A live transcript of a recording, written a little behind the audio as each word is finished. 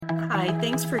Hi,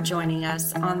 thanks for joining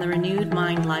us on the Renewed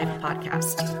Mind Life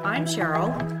podcast. I'm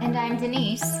Cheryl. And I'm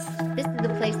Denise. This is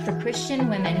a place for Christian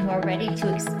women who are ready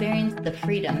to experience the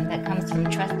freedom that comes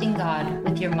from trusting God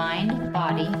with your mind,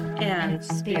 body, and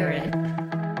spirit.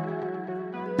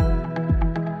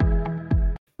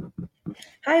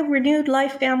 Hi, Renewed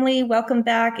Life family. Welcome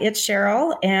back. It's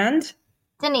Cheryl and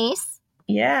Denise.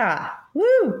 Yeah.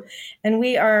 Woo. And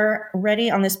we are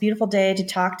ready on this beautiful day to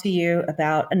talk to you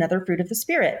about another fruit of the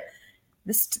Spirit.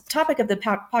 This topic of the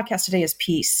podcast today is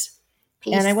peace.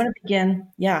 And I want to begin,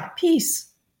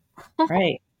 peace.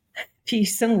 Right.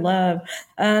 Peace and love.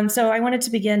 So I wanted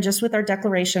to begin just with our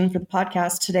declaration for the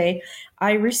podcast today.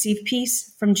 I receive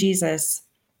peace from Jesus.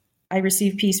 I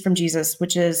receive peace from Jesus,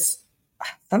 which is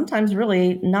sometimes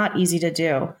really not easy to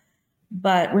do.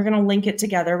 But we're going to link it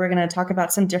together. We're going to talk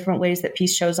about some different ways that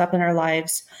peace shows up in our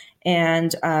lives.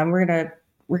 And we're going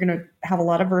to have a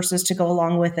lot of verses to go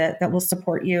along with it that will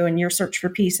support you in your search for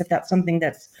peace if that's something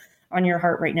that's on your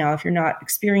heart right now. If you're not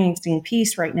experiencing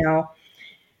peace right now,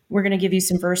 we're going to give you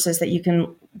some verses that you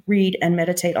can read and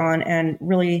meditate on and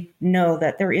really know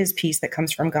that there is peace that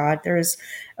comes from God. There is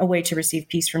a way to receive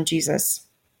peace from Jesus.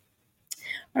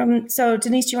 So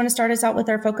Denise, do you want to start us out with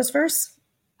our focus verse?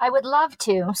 I would love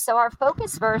to. So our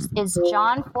focus verse is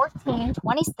John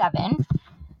 14:27.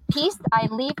 Peace I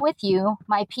leave with you,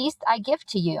 my peace I give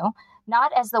to you.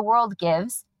 Not as the world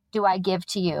gives, do I give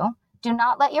to you. Do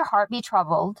not let your heart be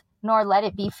troubled, nor let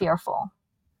it be fearful.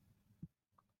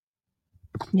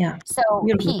 Yeah. So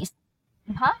beautiful. Peace.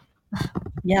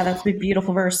 Yeah, that's a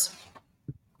beautiful verse.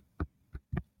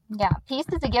 Yeah, peace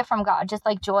is a gift from God, just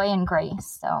like joy and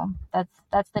grace. So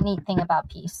that's the neat thing about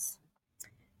peace.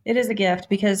 It is a gift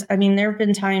because, I mean, there have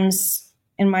been times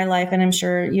in my life, and I'm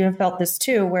sure you have felt this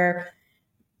too, where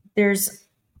there's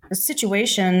a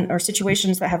situation or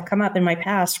situations that have come up in my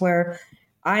past where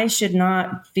I should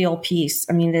not feel peace.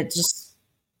 I mean, it's just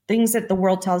things that the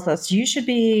world tells us, you should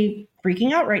be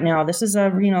freaking out right now. This is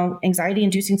a, anxiety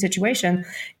inducing situation.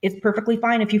 It's perfectly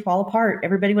fine if you fall apart.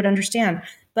 Everybody would understand,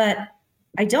 but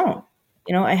I don't,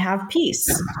 I have peace.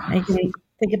 I can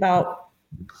think about,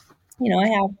 I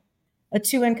have a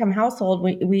 2-income household.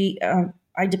 We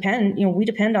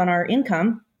depend on our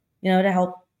income, to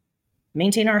help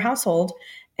maintain our household.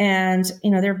 And,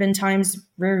 there have been times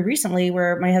very recently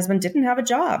where my husband didn't have a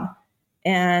job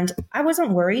and I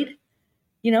wasn't worried.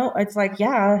 It's like,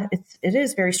 it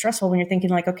is very stressful when you're thinking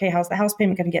like, okay, how's the house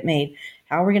payment going to get made?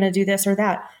 How are we going to do this or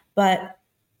that? But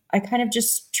I kind of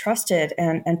just trusted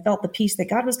and felt the peace that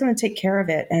God was going to take care of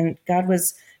it. And God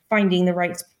was finding the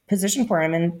right position for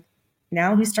him. And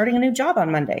now he's starting a new job on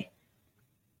Monday.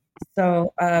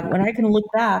 So when I can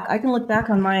look back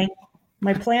on my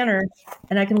planner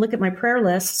and I can look at my prayer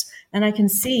lists and I can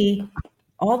see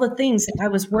all the things that I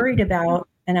was worried about.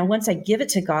 And then once I give it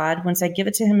to God, once I give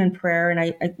it to him in prayer and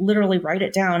I literally write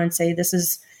it down and say, this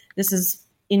is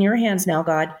in your hands now,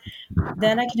 God,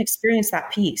 then I can experience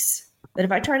that peace. But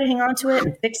if I try to hang on to it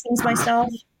and fix things myself,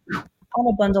 I'm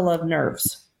a bundle of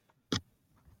nerves.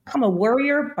 I'm a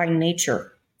worrier by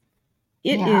nature.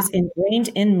 It is ingrained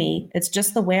in me. It's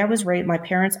just the way I was raised. My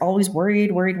parents always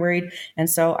worried. And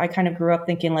so I kind of grew up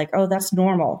thinking like, oh, that's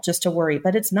normal just to worry.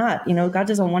 But it's not. God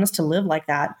doesn't want us to live like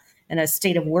that in a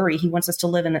state of worry. He wants us to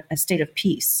live in a state of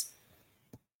peace.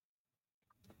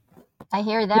 I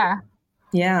hear you there.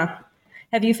 Yeah.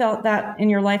 Have you felt that in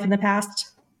your life in the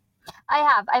past? I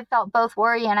have. I felt both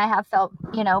worry and I have felt,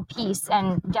 peace.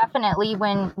 And definitely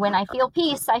when I feel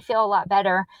peace, I feel a lot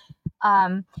better.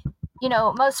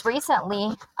 Most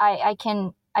recently, I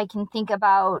can think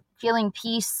about feeling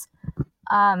peace.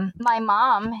 My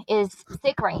mom is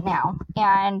sick right now.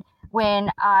 And when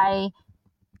I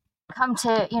come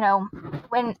to,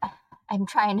 when I'm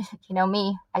trying to,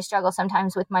 me, I struggle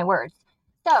sometimes with my words.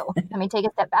 So let me take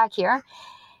a step back here.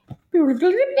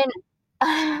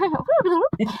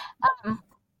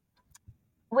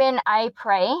 When I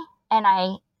pray and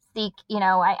I seek,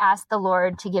 I ask the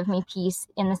Lord to give me peace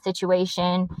in the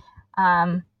situation.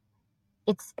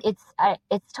 It's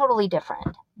totally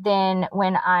different than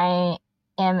when I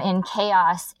am in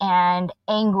chaos and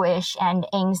anguish and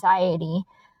anxiety.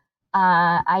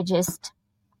 I'm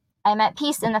at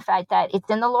peace in the fact that it's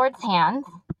in the Lord's hands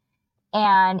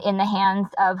and in the hands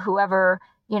of whoever,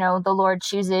 the Lord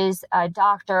chooses, a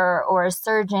doctor or a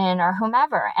surgeon or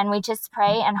whomever. And we just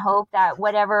pray and hope that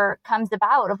whatever comes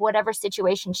about of whatever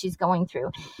situation she's going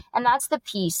through. And that's the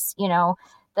peace,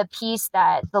 the peace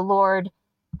that the Lord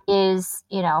is,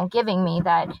 giving me,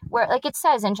 that where, like it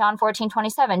says in John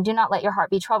 14:27, do not let your heart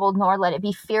be troubled, nor let it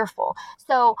be fearful.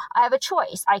 So I have a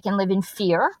choice. I can live in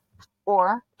fear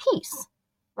or peace,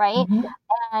 right? Mm-hmm.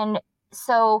 And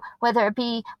so whether it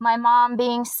be my mom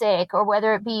being sick, or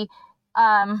whether it be,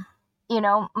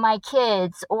 my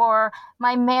kids or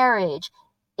my marriage,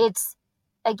 it's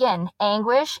again,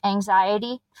 anguish,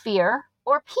 anxiety, fear,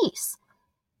 or peace.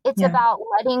 It's Yeah. about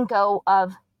letting go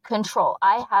of control.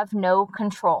 I have no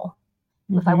control.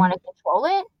 If I want to control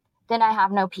it, then I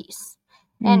have no peace.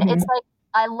 And it's like,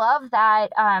 I love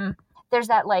that. There's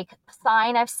that like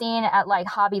sign I've seen at like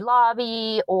Hobby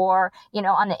Lobby, or,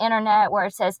 on the internet, where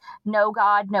it says, no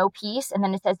God, no peace. And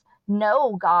then it says,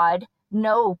 no God,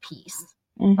 no peace,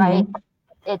 right?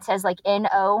 It says like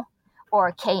N-O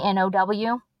or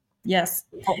K-N-O-W. Yes.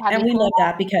 Have And you we seen love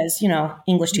that? that because,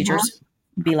 English teachers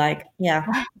be like, yeah.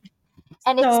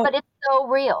 And So, but it's so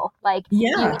real. Like,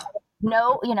 yeah.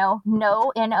 no,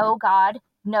 no N-O God,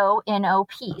 no N-O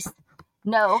peace,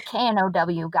 no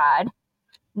K-N-O-W God,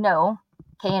 no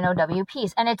K-N-O-W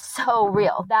peace. And it's so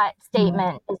real. That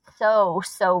statement is so,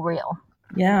 so real.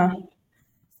 Yeah.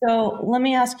 So let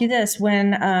me ask you this.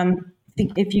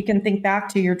 If you can think back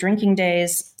to your drinking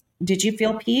days, did you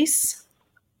feel peace?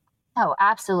 Oh,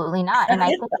 absolutely not. And I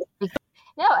think it's because,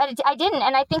 no, I didn't.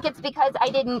 And I think it's because I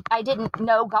didn't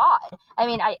know God. I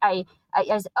mean, I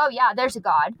was, oh yeah, there's a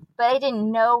God, but I didn't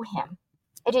know him.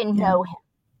 I didn't know him.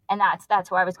 And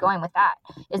that's where I was going with that.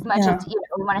 As much as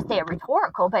we want to say it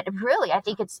rhetorical, but really, I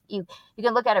think it's you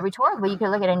can look at it rhetorical, you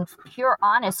can look at it in pure,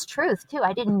 honest truth too.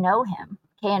 I didn't know him.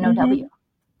 K-N-O-W.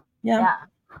 Yeah.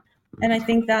 And I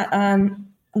think that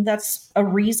that's a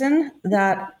reason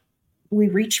that we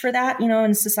reach for that.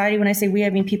 In society, when I say we, I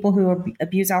mean people who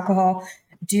abuse alcohol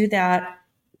do that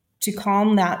to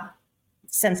calm that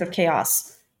sense of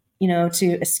chaos,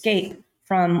 to escape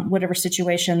from whatever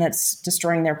situation that's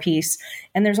destroying their peace.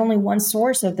 And there's only one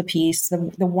source of the peace,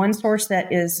 the one source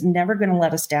that is never going to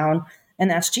let us down,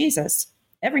 and that's Jesus.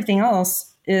 Everything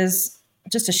else is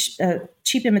just a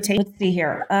cheap imitation. Let's see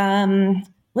here.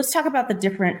 Let's talk about the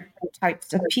different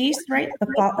types of peace, right?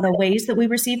 The ways that we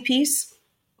receive peace.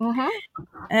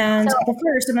 And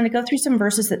first, I'm going to go through some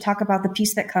verses that talk about the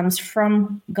peace that comes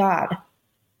from God.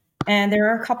 And there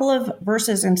are a couple of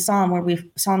verses in Psalms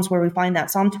where we find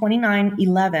that. Psalm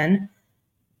 29:11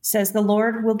 says, "The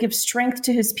Lord will give strength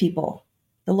to his people.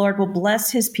 The Lord will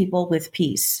bless his people with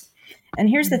peace." And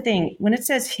here's the thing. When it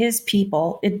says his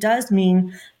people, it does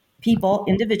mean people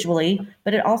individually,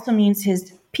 but it also means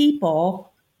his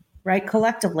people, right,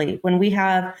 collectively. When we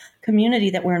have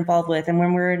community that we're involved with, and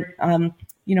when we're,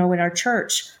 in our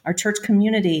church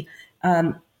community,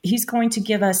 he's going to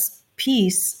give us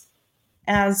peace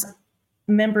as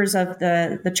members of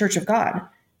the Church of God,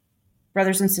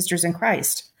 brothers and sisters in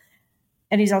Christ.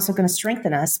 And he's also going to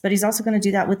strengthen us, but he's also going to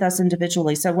do that with us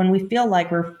individually. So when we feel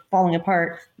like we're falling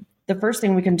apart, the first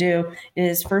thing we can do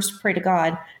is first pray to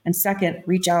God, and second,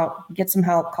 reach out, get some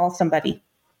help, call somebody.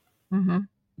 And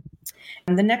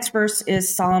the next verse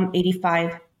is Psalm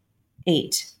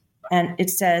 85:8. And it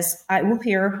says, "I will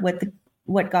hear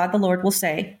what God the Lord will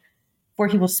say, for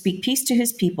he will speak peace to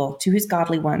his people, to his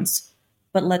godly ones,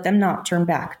 but let them not turn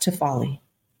back to folly."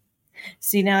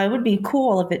 See, now it would be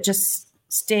cool if it just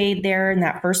stayed there in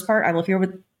that first part. I will hear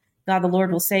what God the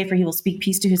Lord will say, for he will speak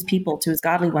peace to his people, to his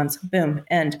godly ones. Boom,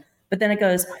 end. But then it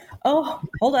goes, oh,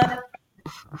 hold up.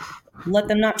 Let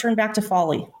them not turn back to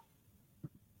folly.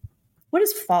 What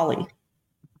is folly?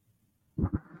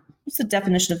 What's the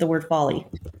definition of the word folly?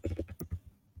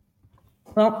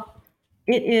 Well,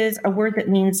 it is a word that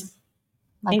means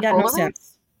Like ain't got no foolery?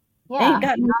 sense. Yeah. Ain't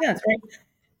got no sense, right?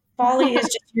 Folly is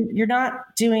just you're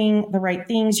not doing the right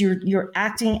things. You're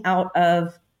acting out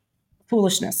of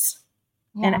foolishness,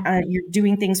 Yeah. and you're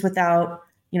doing things without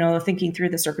thinking through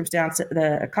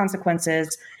the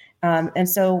consequences, and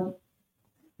so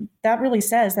that really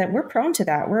says that we're prone to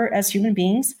that. We're, as human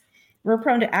beings, we're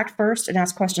prone to act first and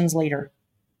ask questions later.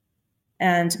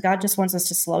 And God just wants us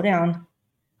to slow down,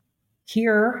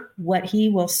 hear what he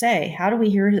will say. How do we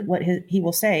hear what he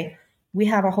will say? We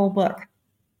have a whole book.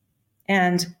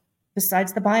 And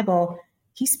besides the Bible,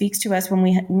 he speaks to us when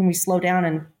we slow down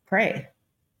and pray,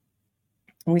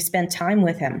 and we spend time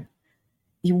with him.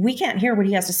 We can't hear what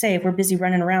he has to say if we're busy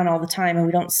running around all the time and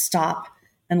we don't stop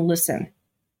and listen.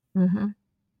 And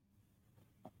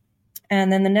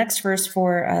then the next verse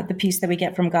for the peace that we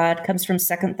get from God comes from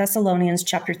 2 Thessalonians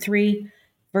chapter 3,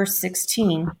 verse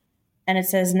 16. And it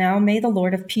says, "Now may the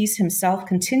Lord of peace himself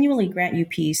continually grant you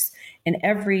peace in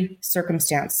every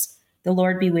circumstance. The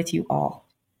Lord be with you all."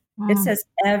 It says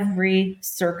every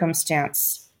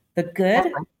circumstance, the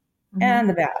good and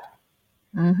the bad.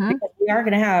 Because we are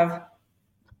going to have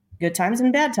good times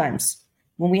and bad times.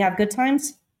 When we have good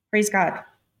times, praise God.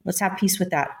 Let's have peace with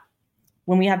that.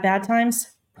 When we have bad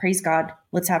times, praise God.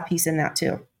 Let's have peace in that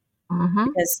too.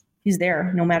 Because He's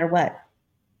there no matter what.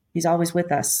 He's always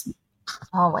with us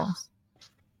Always.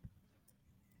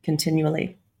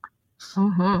 continually.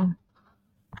 Mm-hmm.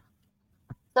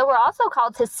 So we're also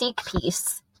called to seek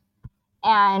peace.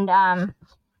 And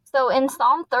so in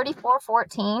Psalm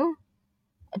 34:14,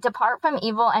 depart from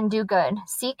evil and do good,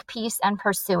 seek peace and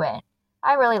pursue it.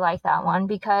 I really like that one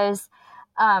because,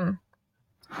 who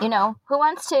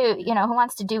wants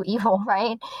to do evil,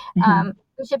 right? Mm-hmm.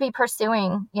 We should be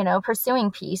pursuing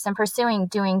peace and pursuing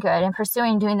doing good and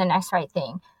pursuing doing the next right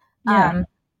thing. Yeah.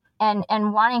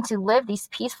 And wanting to live these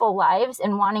peaceful lives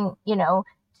and wanting,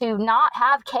 to not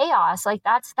have chaos. Like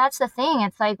that's the thing.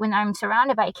 It's like when I'm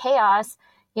surrounded by chaos,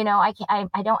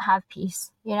 I don't have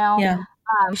peace, Yeah.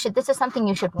 This is something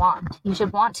you should want. You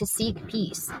should want to seek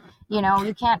peace.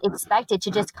 You can't expect it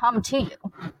to just come to you.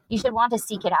 You should want to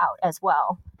seek it out as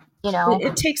well.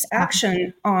 It takes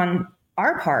action on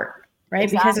our part, right?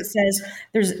 Exactly. Because it says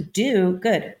there's do,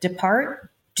 good,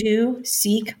 depart, do,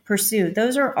 seek, pursue.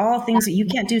 Those are all things that you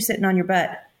can't do sitting on your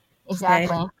butt.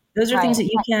 Exactly. Okay? Those are things that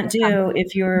you can't do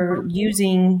if you're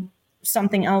using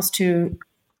something else to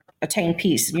attain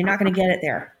peace. You're not going to get it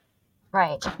there.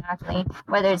 Right, exactly.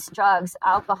 Whether it's drugs,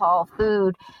 alcohol,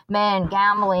 food, men,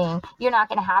 gambling, you're not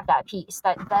going to have that peace.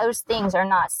 Those things are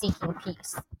not seeking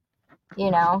peace.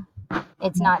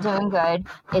 It's not doing good.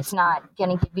 It's not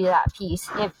going to give you that peace.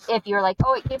 If you're like,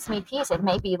 oh, it gives me peace, it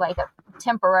may be like a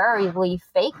temporarily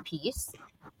fake peace,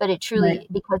 but it truly,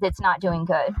 because it's not doing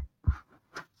good.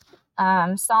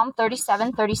 Psalm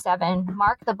 37:37,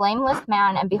 mark the blameless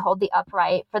man and behold the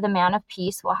upright, for the man of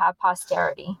peace will have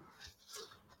posterity.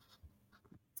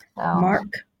 So, mark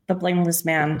the blameless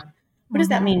man. What does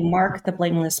that mean, mark the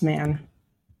blameless man?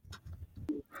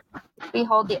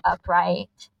 Behold the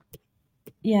upright.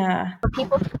 Yeah. For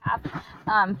people who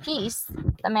have peace,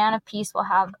 the man of peace will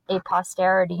have a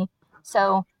posterity.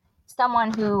 So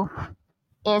someone who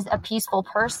is a peaceful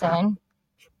person,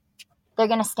 they're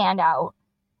going to stand out.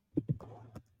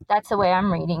 That's the way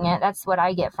I'm reading it. That's what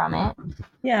I get from it.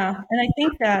 Yeah. And I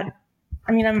think that,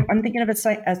 I'm thinking of a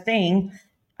saying,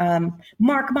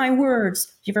 mark my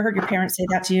words. You ever heard your parents say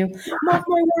that to you? Mark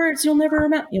my words, you'll never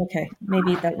remember. Okay,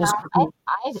 maybe that was.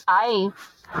 I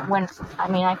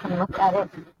can look at it.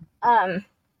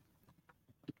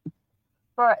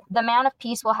 For the man of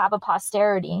peace will have a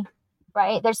posterity,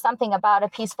 right? There's something about a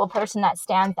peaceful person that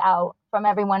stands out from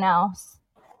everyone else.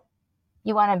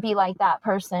 You want to be like that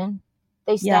person.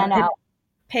 They stand out.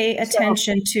 Pay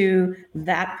attention to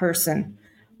that person.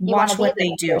 Watch what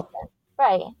they do. Person.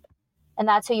 Right. And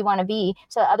that's who you want to be,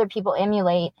 so other people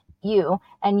emulate you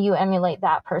and you emulate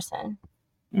that person.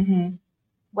 Mm-hmm.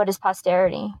 What is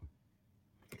posterity?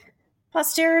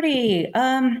 Posterity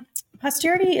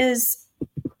is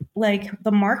like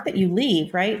the mark that you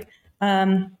leave, right?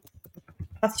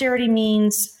 Posterity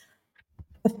means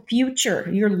the future,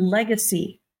 your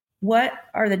legacy. What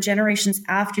are the generations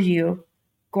after you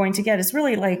going to get? It's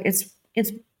really like it's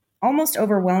almost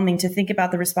overwhelming to think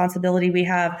about the responsibility we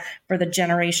have for the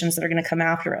generations that are going to come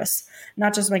after us.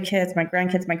 Not just my kids, my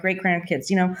grandkids, my great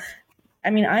grandkids.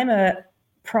 I'm a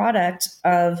product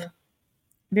of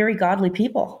very godly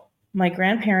people. My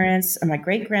grandparents and my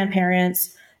great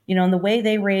grandparents, and the way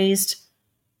they raised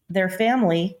their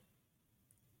family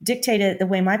dictated the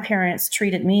way my parents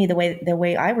treated me, the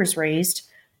way I was raised,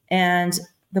 and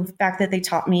the fact that they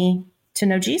taught me to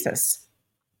know Jesus.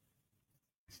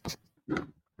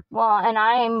 Well, and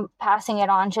I'm passing it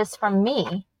on just from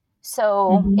me.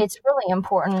 So It's really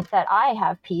important that I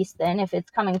have peace then, if it's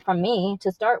coming from me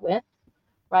to start with,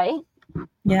 right?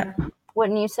 Yeah.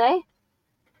 Wouldn't you say?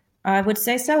 I would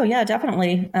say so. Yeah,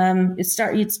 definitely. It's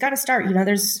got to start.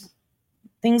 There's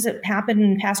things that happen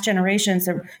in past generations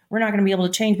that we're not going to be able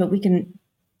to change, but we can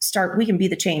start. We can be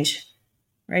the change,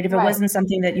 right? If it wasn't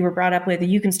something that you were brought up with,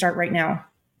 you can start right now.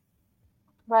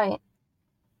 Right.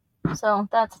 So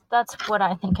that's what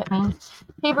I think it means.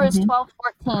 Hebrews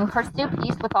 12:14, pursue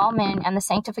peace with all men and the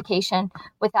sanctification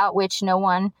without which no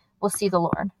one will see the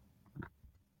Lord.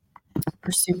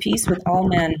 Pursue peace with all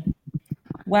men.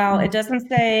 Wow, it doesn't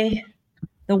say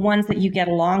the ones that you get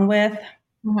along with,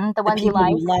 the ones you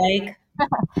like.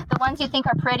 The ones you think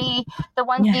are pretty, the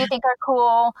ones you think are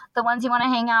cool, the ones you want to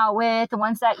hang out with, the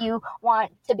ones that you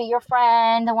want to be your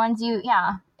friend, the ones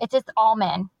it's just all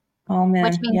men. All men.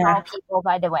 Which means all people,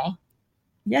 by the way.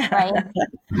 Yeah. Right?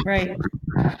 Right.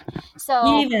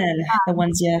 So even the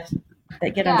ones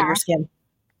that get under your skin.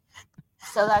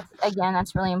 So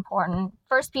that's really important.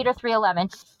 1 Peter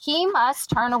 3:11, he must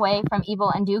turn away from evil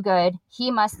and do good.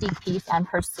 He must seek peace and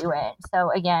pursue it.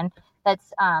 So again,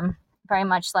 that's very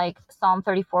much like Psalm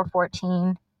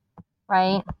 34:14,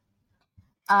 right?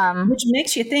 Which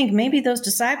makes you think maybe those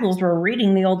disciples were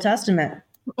reading the Old Testament.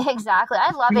 Exactly.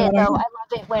 I love it though. I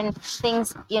love it when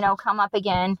things, come up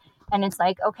again and it's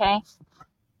like, okay,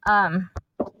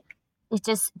 it's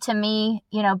just to me,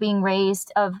 being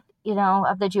raised of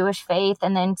the Jewish faith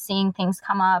and then seeing things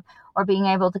come up or being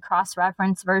able to cross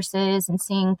reference verses and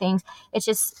seeing things.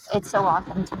 It's so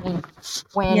awesome to me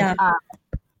when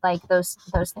like those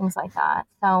things like that.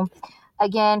 So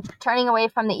again, turning away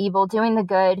from the evil, doing the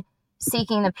good,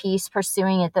 seeking the peace,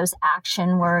 pursuing it, those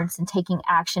action words and taking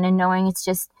action and knowing it's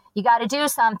just, you got to do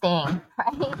something,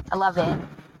 right? I love it.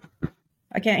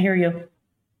 I can't hear you.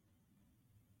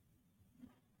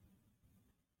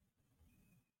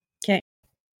 Okay.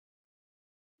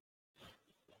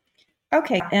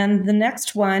 Okay. And the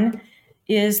next one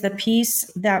is the peace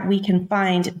that we can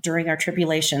find during our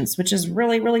tribulations, which is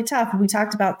really, really tough. We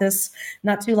talked about this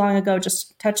not too long ago,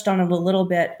 just touched on it a little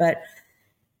bit, but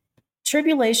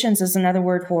tribulations is another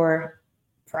word for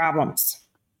problems,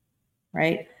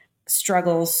 right?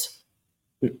 Struggles,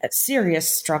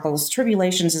 serious struggles.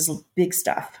 Tribulations is big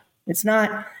stuff. It's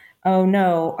not, oh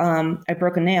no, I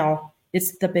broke a nail.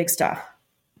 It's the big stuff.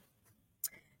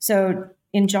 So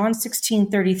in John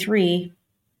 16:33,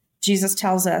 Jesus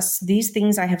tells us, "These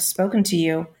things I have spoken to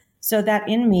you, so that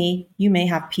in me you may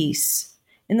have peace.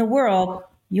 In the world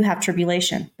you have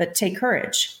tribulation, but take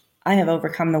courage. I have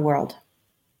overcome the world."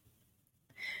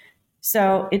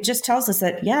 So it just tells us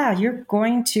that, yeah, you're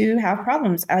going to have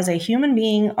problems. As a human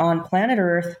being on planet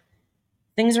Earth,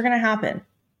 things are going to happen.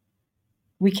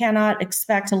 We cannot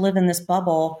expect to live in this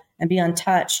bubble and be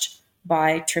untouched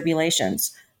by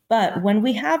tribulations. But when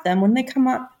we have them, when they come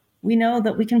up, we know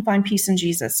that we can find peace in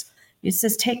Jesus. It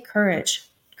says, take courage,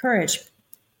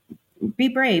 be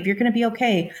brave. You're going to be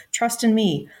okay. Trust in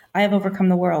me. I have overcome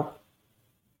the world.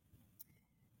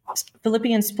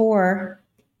 Philippians 4,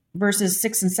 verses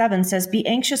 6 and 7 says, be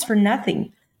anxious for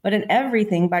nothing, but in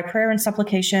everything by prayer and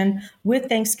supplication with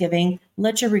thanksgiving,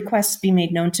 let your requests be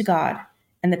made known to God.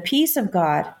 And the peace of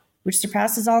God, which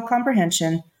surpasses all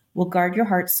comprehension, will guard your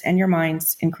hearts and your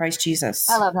minds in Christ Jesus.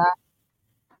 I love that.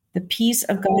 The peace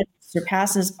of God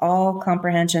surpasses all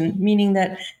comprehension, meaning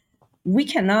that we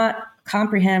cannot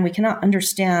comprehend, we cannot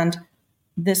understand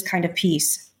this kind of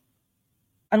peace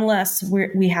unless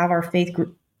we have our faith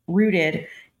rooted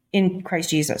in Christ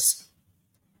Jesus.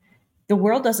 The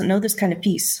world doesn't know this kind of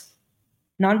peace.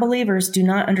 Non-believers do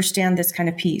not understand this kind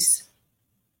of peace.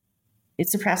 It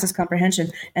surpasses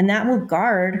comprehension, and that will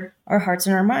guard our hearts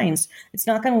and our minds. It's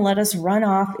not going to let us run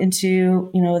off into,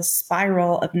 a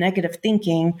spiral of negative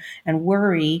thinking and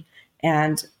worry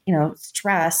and,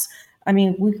 stress. I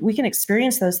mean, we can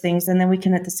experience those things, and then we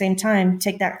can at the same time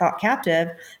take that thought captive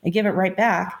and give it right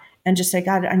back and just say,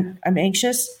 God, I'm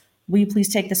anxious. Will you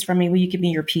please take this from me? Will you give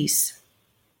me your peace?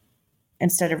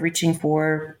 Instead of reaching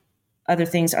for other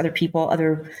things, other people,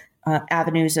 other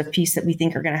avenues of peace that we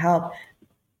think are going to help,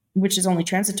 which is only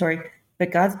transitory,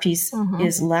 but God's peace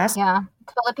is lasting. Yeah.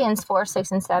 Philippians 4,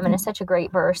 6, and 7 is such a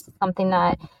great verse. Something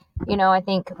that, I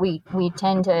think we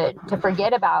tend to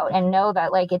forget about and know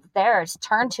that like it's there. Just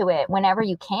turn to it whenever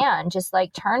you can. Just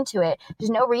like turn to it. There's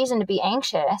no reason to be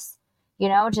anxious,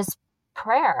 just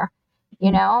prayer,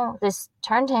 just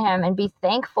turn to him and be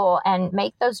thankful and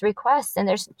make those requests. And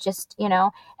there's just,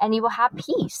 and you will have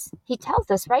peace. He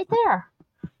tells us right there.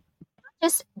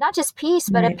 Not just peace,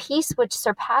 but a peace which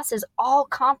surpasses all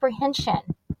comprehension.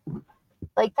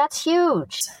 Like that's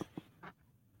huge.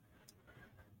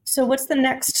 So what's the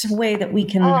next way that we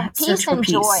can search for peace?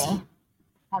 Peace and joy.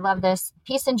 I love this.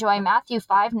 Peace and joy. Matthew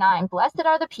 5:9. Blessed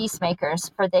are the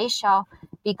peacemakers, for they shall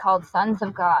be called sons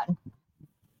of God.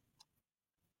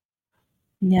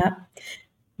 Yeah.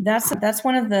 That's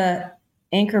one of the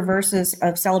anchor verses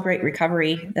of Celebrate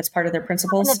Recovery. That's part of their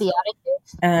principles. And the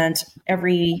Beatitudes. And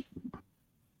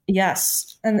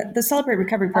yes. And the Celebrate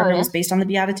Recovery program is based on the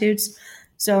Beatitudes.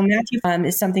 So Matthew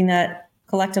is something that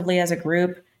collectively as a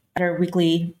group at our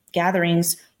weekly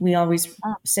gatherings, we always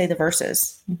say the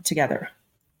verses together.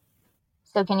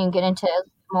 So can you get into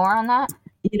more on that?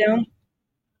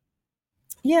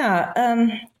 Yeah.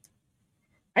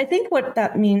 I think what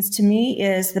that means to me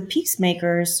is the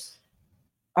peacemakers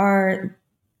are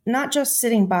not just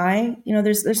sitting by,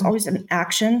 there's always an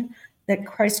action that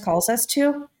Christ calls us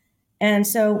to. And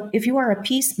so if you are a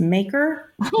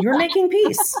peacemaker, you're making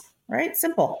peace, right?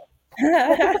 Simple.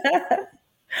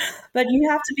 But you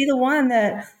have to be the one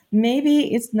that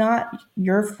maybe it's not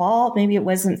your fault. Maybe it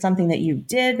wasn't something that you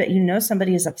did, but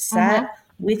somebody is upset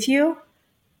with you.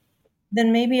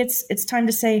 Then maybe it's time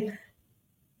to say,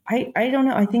 I don't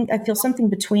know. I feel something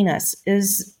between us.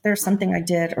 Is there something I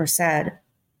did or said?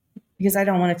 Because I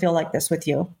don't want to feel like this with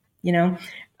you.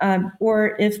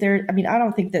 Or if there, I mean, I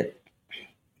don't think that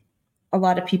a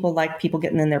lot of people like people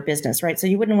getting in their business, right? So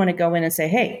you wouldn't want to go in and say,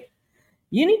 hey,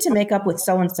 you need to make up with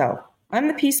so and so. I'm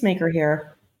the peacemaker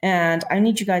here, and I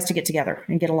need you guys to get together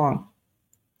and get along.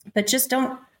 But just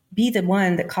don't be the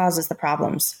one that causes the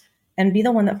problems, and be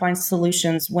the one that finds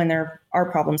solutions when there are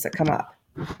problems that come up.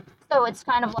 So it's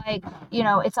kind of like,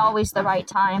 it's always the right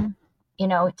time,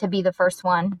 to be the first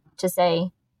one to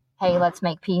say, hey, let's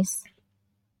make peace.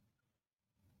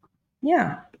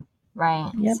 Yeah.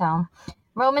 Right. Yep. So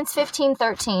Romans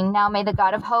 15:13. Now may the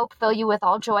God of hope fill you with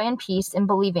all joy and peace in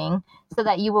believing, so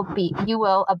that you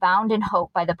will abound in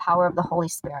hope by the power of the Holy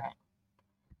Spirit.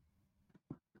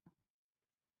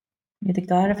 May the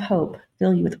God of hope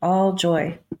fill you with all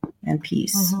joy and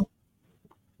peace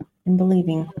in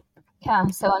believing. Yeah.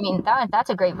 So, I mean, that's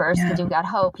a great verse, because you've got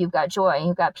hope, you've got joy,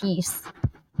 you've got peace,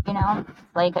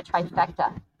 like a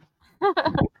trifecta.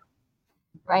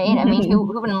 Right? I mean,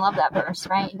 who wouldn't love that verse,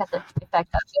 right? You got the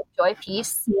trifecta: joy,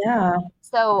 peace. Yeah.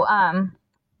 So,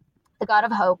 the God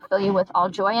of hope fill you with all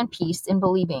joy and peace in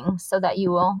believing, so that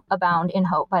you will abound in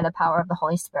hope by the power of the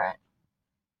Holy Spirit.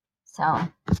 So,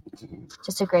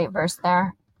 just a great verse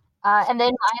there. And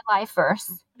then my life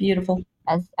verse. Beautiful.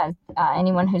 As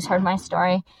anyone who's heard my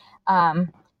story,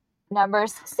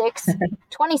 Numbers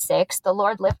 6:26. The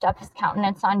Lord lift up his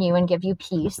countenance on you and give you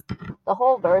peace. The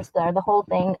whole verse there, the whole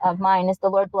thing of mine is: the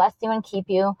Lord bless you and keep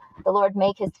you. The Lord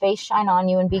make his face shine on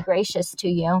you and be gracious to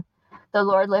you. The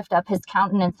Lord lift up his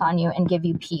countenance on you and give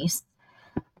you peace.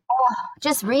 Oh,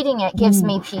 just reading it gives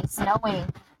me peace,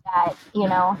 knowing that,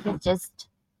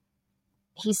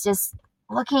 he's just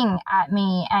looking at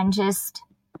me, and just,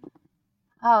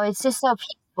 it's just so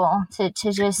peaceful to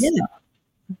just, it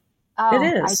is.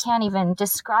 I can't even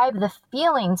describe the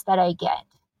feelings that I get.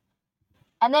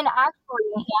 And then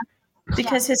actually,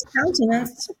 because his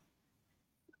countenance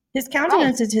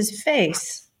is his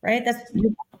face, right? That's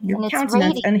your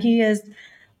countenance. And he is,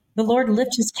 the Lord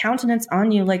lifts his countenance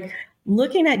on you, like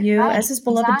looking at you as his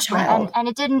beloved child. And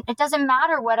it doesn't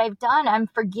matter what I've done. I'm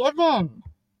forgiven.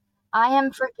 I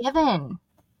am forgiven.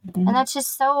 And that's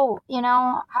just so,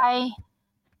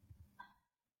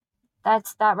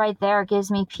 that right there gives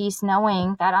me peace,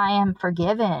 knowing that I am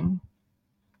forgiven.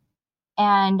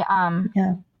 And,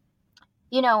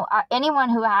 anyone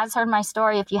who has heard my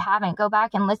story, if you haven't, go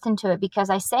back and listen to it, because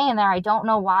I say in there, I don't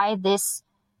know why this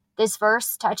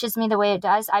verse touches me the way it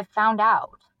does. I've found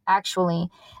out, actually,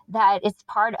 that it's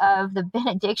part of the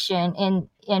benediction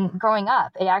in growing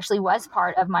up. It actually was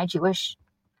part of my Jewish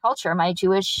culture, my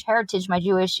Jewish heritage, my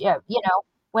Jewish,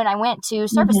 when I went to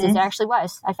services, it actually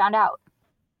was. I found out.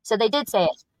 So they did say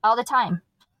it all the time.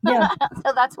 Yeah.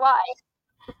 So that's why.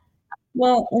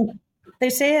 Well, they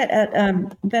say it at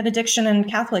benediction and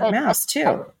Catholic Mass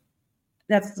too.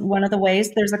 That's one of the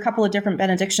ways. There's a couple of different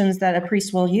benedictions that a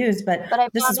priest will use, but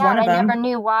this is one of them. I never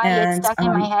knew why it stuck in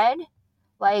my head,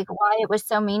 like why it was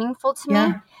so meaningful to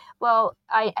me. Well,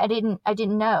 I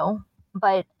didn't know,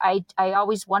 but I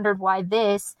always wondered why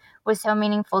this was so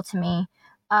meaningful to me.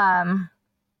 And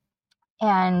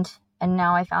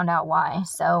now I found out why.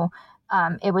 So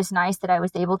it was nice that I was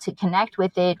able to connect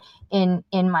with it in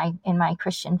my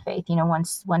Christian faith,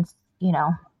 once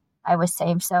I was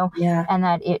saved. So, and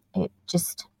that it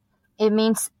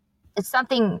means it's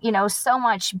something, so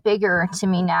much bigger to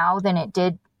me now than it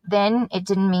did then. It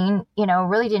didn't mean,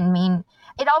 really didn't mean,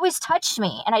 it always touched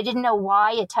me, and I didn't know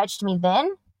why it touched me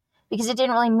then, because it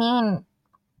didn't really mean,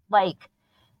 like,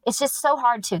 it's just so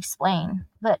hard to explain.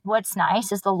 But what's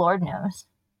nice is the Lord knows.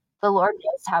 The Lord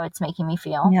knows how it's making me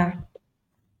feel. Yeah.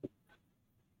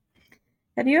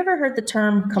 Have you ever heard the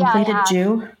term completed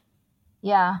Jew?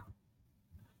 Yeah.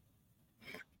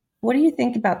 What do you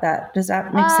think about that? Does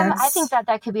that make sense? I think that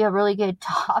could be a really good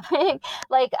topic.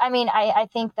 Like, I mean, I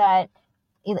think that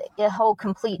the whole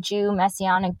complete Jew,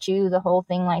 Messianic Jew, the whole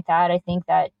thing like that, I think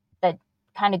that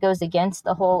kind of goes against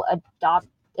the whole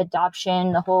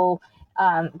adoption, the whole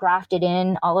grafted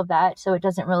in, all of that. So it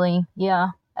doesn't really,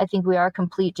 I think we are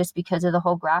complete just because of the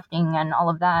whole grafting and all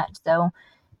of that. So,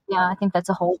 I think that's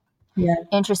a whole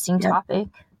interesting topic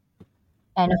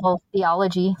and a whole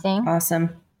theology thing.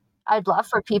 Awesome. I'd love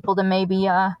for people to maybe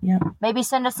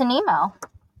send us an email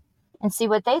and see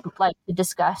what they'd like to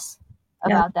discuss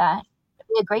about that. It'd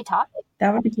be a great topic.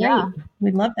 That would be great. Yeah.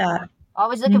 We'd love that.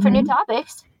 Always looking for new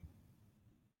topics.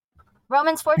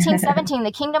 Romans 14:17,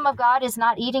 the kingdom of God is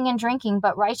not eating and drinking,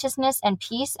 but righteousness and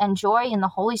peace and joy in the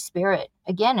Holy Spirit.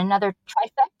 Again, another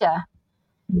trifecta.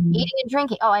 Eating and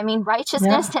drinking. Oh, I mean,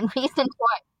 righteousness and peace and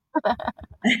joy.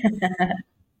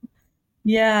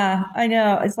 Yeah, I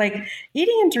know. It's like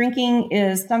eating and drinking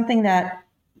is something that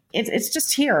it's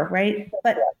just here, right?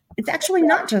 But it's actually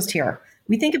not just here.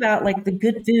 We think about like the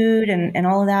good food and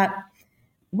all of that.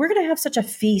 We're going to have such a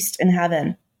feast in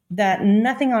heaven that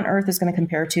nothing on earth is going to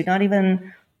compare to, not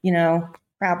even,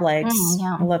 crab legs.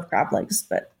 Yeah. I love crab legs,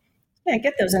 but I can't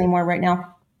get those anymore right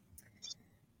now.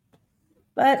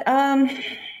 But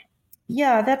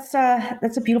yeah, that's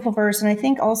a beautiful verse. And I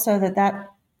think also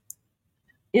that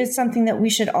is something that we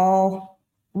should all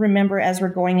remember as we're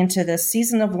going into this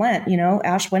season of Lent.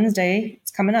 Ash Wednesday,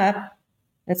 it's coming up.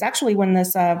 It's actually when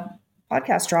this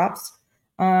podcast drops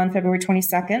on February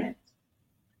 22nd.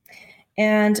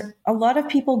 And a lot of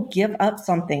people give up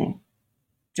something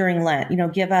during Lent,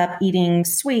 give up eating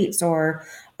sweets or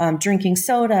drinking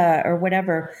soda or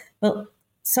whatever. But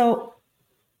so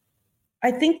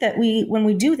I think that when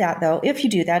we do that, though, if you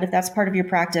do that, if that's part of your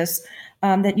practice,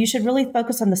 that you should really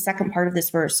focus on the second part of this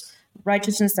verse,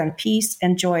 righteousness and peace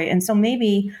and joy. And so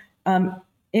maybe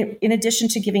in addition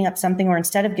to giving up something, or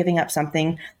instead of giving up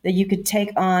something, that you could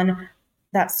take on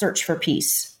that search for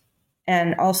peace.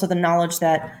 And also the knowledge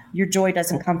that your joy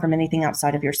doesn't come from anything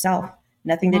outside of yourself,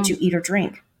 nothing that you eat or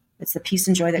drink. It's the peace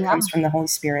and joy that comes from the Holy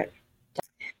Spirit.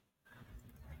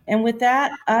 And with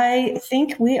that, I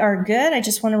think we are good. I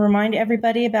just want to remind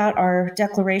everybody about our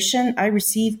declaration. I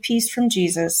receive peace from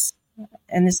Jesus.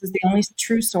 And this is the only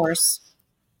true source.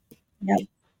 Yep.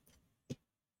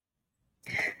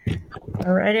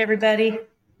 All right, everybody.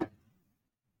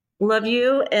 Love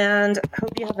you and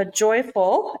hope you have a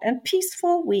joyful and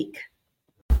peaceful week.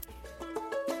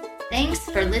 Thanks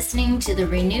for listening to the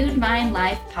Renewed Mind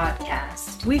Life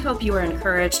podcast. We hope you are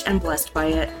encouraged and blessed by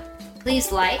it.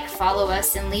 Please like, follow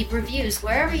us, and leave reviews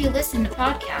wherever you listen to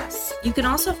podcasts. You can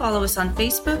also follow us on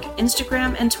Facebook,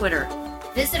 Instagram, and Twitter.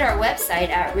 Visit our website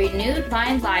at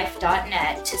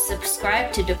renewedmindlife.net to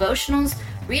subscribe to devotionals,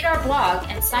 read our blog,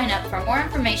 and sign up for more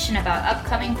information about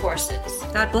upcoming courses.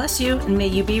 God bless you, and may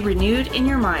you be renewed in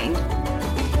your mind.